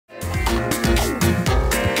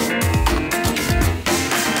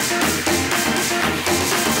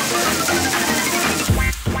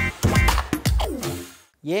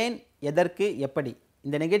ஏன் எதற்கு எப்படி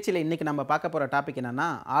இந்த நிகழ்ச்சியில் இன்றைக்கி நம்ம பார்க்க போகிற டாபிக் என்னென்னா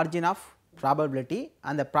ஆரிஜின் ஆஃப் ப்ராபபிலிட்டி.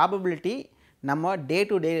 அந்த ப்ராபபிலிட்டி நம்ம டே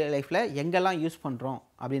டு டே லைஃப்பில் எங்கெல்லாம் யூஸ் பண்ணுறோம்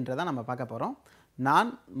அப்படின்றத நம்ம பார்க்க போகிறோம். நான்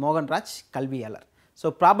மோகன்ராஜ், கல்வியாளர். ஸோ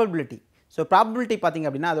ப்ராபபிலிட்டி பார்த்திங்க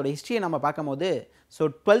அப்படின்னா அதோட ஹிஸ்ட்ரியை நம்ம பார்க்கும்போது ஸோ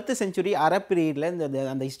 12th century அரப் பீரியடில்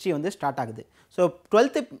அந்த ஹிஸ்ட்ரி வந்து ஸ்டார்ட் ஆகுது. ஸோ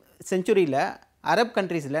 12th centuryயில் அரப்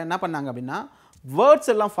கண்ட்ரீஸில் என்ன பண்ணாங்க அப்படின்னா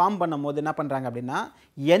வேர்ட்ஸ் எல்லாம் ஃபார்ம் பண்ணும் போது என்ன பண்ணுறாங்க அப்படின்னா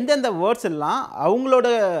எந்தெந்த வேர்ட்ஸ் எல்லாம் அவங்களோட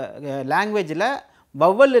லாங்குவேஜில்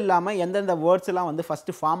வவ்வல் இல்லாமல் எந்தெந்த வேர்ட்ஸ் எல்லாம் வந்து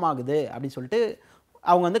ஃபஸ்ட்டு ஃபார்ம் ஆகுது அப்படின்னு சொல்லிட்டு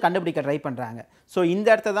அவங்க வந்து கண்டுபிடிக்க ட்ரை பண்ணுறாங்க. ஸோ இந்த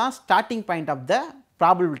இடத்த தான் starting point of the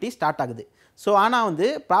probability start ஆகுது. ஸோ ஆனால் வந்து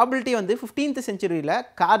ப்ராபபிலிட்டி வந்து 15th centuryயில்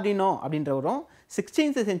கார்டினோ அப்படின்றவரும்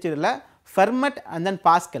 16th centuryயில் ஃபெர்மட் and then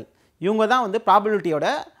pascal இவங்க தான் வந்து ப்ராபபிலிட்டியோட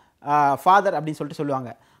ஃபாதர் அப்படின்னு சொல்லிட்டு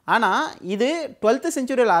சொல்லுவாங்க. ஆனால் இது 12th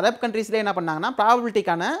centuryயில் அரப் கண்ட்ரீஸ்லேயே என்ன பண்ணாங்கன்னா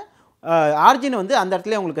ப்ராபபிலிட்டிக்கான ஆரிஜின் வந்து அந்த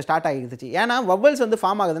இடத்துல உங்களுக்கு ஸ்டார்ட் ஆகிடுச்சு. ஏன்னா வவ்வல்ஸ் வந்து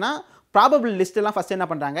ஃபார்ம் ஆகுதுன்னா ப்ராபபிள் லிஸ்ட்டெல்லாம் ஃபஸ்ட் என்ன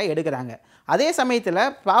பண்ணுறாங்க எடுக்கிறாங்க. அதே சமயத்தில்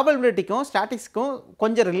ப்ராபபிலிட்டிக்கும் ஸ்டாட்டிக்ஸ்க்கும்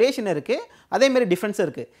கொஞ்சம் ரிலேஷன் இருக்குது, அதேமாரி டிஃப்ரென்ஸ்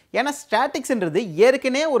இருக்குது. ஏன்னா ஸ்டாட்டிக்ஸ்ன்றது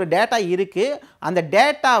ஏற்கனவே ஒரு டேட்டா இருக்குது, அந்த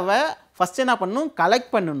டேட்டாவை ஃபஸ்ட் என்ன பண்ணணும்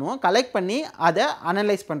கலெக்ட் பண்ணி அதை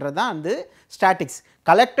அனலைஸ் பண்ணுறது தான் வந்து ஸ்டாட்டிக்ஸ்.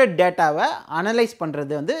 கலெக்டட் டேட்டாவை அனலைஸ்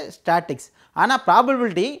பண்ணுறது வந்து ஸ்டாட்டிக்ஸ். ஆனால்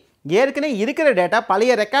ப்ராபபிலிட்டி ஏற்கனவே இருக்கிற டேட்டா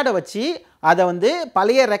பழைய ரெக்கார்டை வச்சு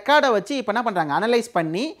இப்போ என்ன பண்ணுறாங்க அனலைஸ்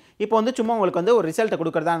பண்ணி இப்போ வந்து சும்மா உங்களுக்கு வந்து ஒரு ரிசல்ட்டை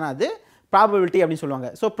கொடுக்குறதான அது ப்ராபபிலிட்டி அப்படின்னு சொல்லுவாங்க.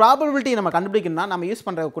 ஸோ ப்ராபபிலிட்டி நம்ம கண்டுபிடிக்கணும்னா நம்ம யூஸ்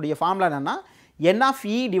பண்ணுறக்கூடிய ஃபார்முலா என்னென்னா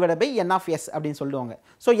N(E) / N(S) அப்படின்னு சொல்லுவாங்க.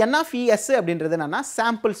 ஸோ N(S) அப்படின்றது என்னென்னா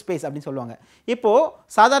சாம்பிள் ஸ்பேஸ் அப்படின்னு சொல்லுவாங்க. இப்போது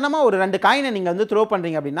சாதாரணமாக ஒரு 2 காயினை நீங்கள் வந்து த்ரோ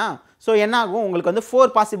பண்ணுறீங்க அப்படின்னா ஸோ என்ன ஆகும், உங்களுக்கு வந்து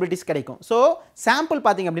 4 பாசிபிலிட்டிஸ் கிடைக்கும். ஸோ சாம்பிள்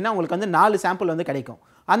பார்த்திங்க அப்படின்னா உங்களுக்கு வந்து 4 சாம்பிள் வந்து கிடைக்கும்.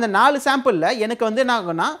 அந்த 4 சாம்பிளில் எனக்கு வந்து என்ன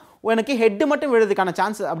ஆகும்னா எனக்கு ஹெட்டு மட்டும் விழுறதுக்கான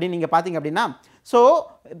சான்ஸ் அப்படின்னு நீங்கள் பார்த்தீங்க அப்படின்னா ஸோ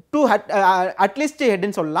அட்லீஸ்ட்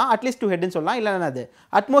ஹெட்னு சொல்லலாம், அட்லீஸ்ட் 2 ஹெட்னு சொல்லலாம், இல்லைன்னா அது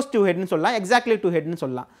அட்மோஸ்ட் 2 ஹெட்னு சொல்லலாம், எக்ஸாக்ட்லி 2 ஹெட்னு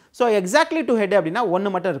சொல்லலாம். ஸோ எக்ஸாக்ட்லி 2 ஹெட் அப்படின்னா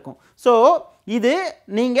 1 மட்டும் இருக்கும். ஸோ இது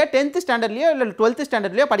நீங்கள் 10th ஸ்டாண்டர்ட்லையோ இல்லை 12th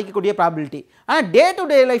ஸ்டாண்டர்ட்லையோ படிக்கக்கூடிய ப்ராபபிலிட்டி. ஆனால் டே டு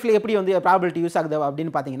டே லைஃப்பில் எப்படி வந்து ப்ராபபிலிட்டி யூஸ் ஆகுது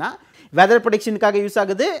அப்படின்னு பார்த்தீங்கன்னா வெதர் ப்ரெடிக்ஷனுக்காக யூஸ்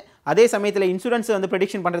ஆகுது, அதே சமயத்தில் இன்சூரன்ஸ் வந்து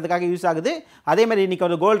ப்ரெடிக்ஷன் பண்ணுறதுக்காக யூஸ் ஆகுது. அதே மாதிரி இன்றைக்கி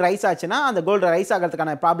ஒரு கோல்டு ரைஸ் ஆச்சுன்னா அந்த கோல்டு ரைஸ்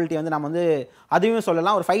ஆகிறதுக்கான ப்ராபபிலிட்டி வந்து நம்ம வந்து அதையும்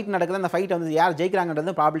சொல்லலாம். ஒரு ஃபைட் நடக்குது, அந்த ஃபைட் வந்து யார்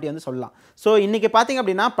ஜெயிக்கிறாங்கன்றது ப்ராபபிலிட்டி வந்து சொல்லலாம். ஸோ இன்றைக்கி பார்த்திங்க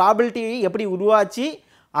அப்படின்னா ப்ராபபிலிட்டி எப்படி உருவாச்சு,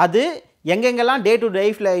 அது எங்கெங்கெல்லாம் டே டு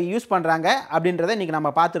லைஃப்பில் யூஸ் பண்ணுறாங்க அப்படின்றத இன்றைக்கி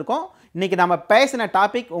நம்ம பார்த்துருக்கோம். இன்றைக்கி நம்ம பேசின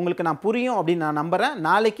டாபிக் உங்களுக்கு நான் புரியும் அப்படின்னு நான் நம்புகிறேன்.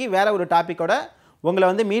 நாளைக்கு வேறு ஒரு டாப்பிக்கோட உங்களை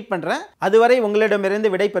வந்து மீட் பண்ணுறேன். அதுவரை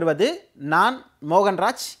உங்களிடமிருந்து விடை பெறுவது நான்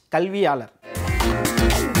மோகன்ராஜ், கல்வியாளர்.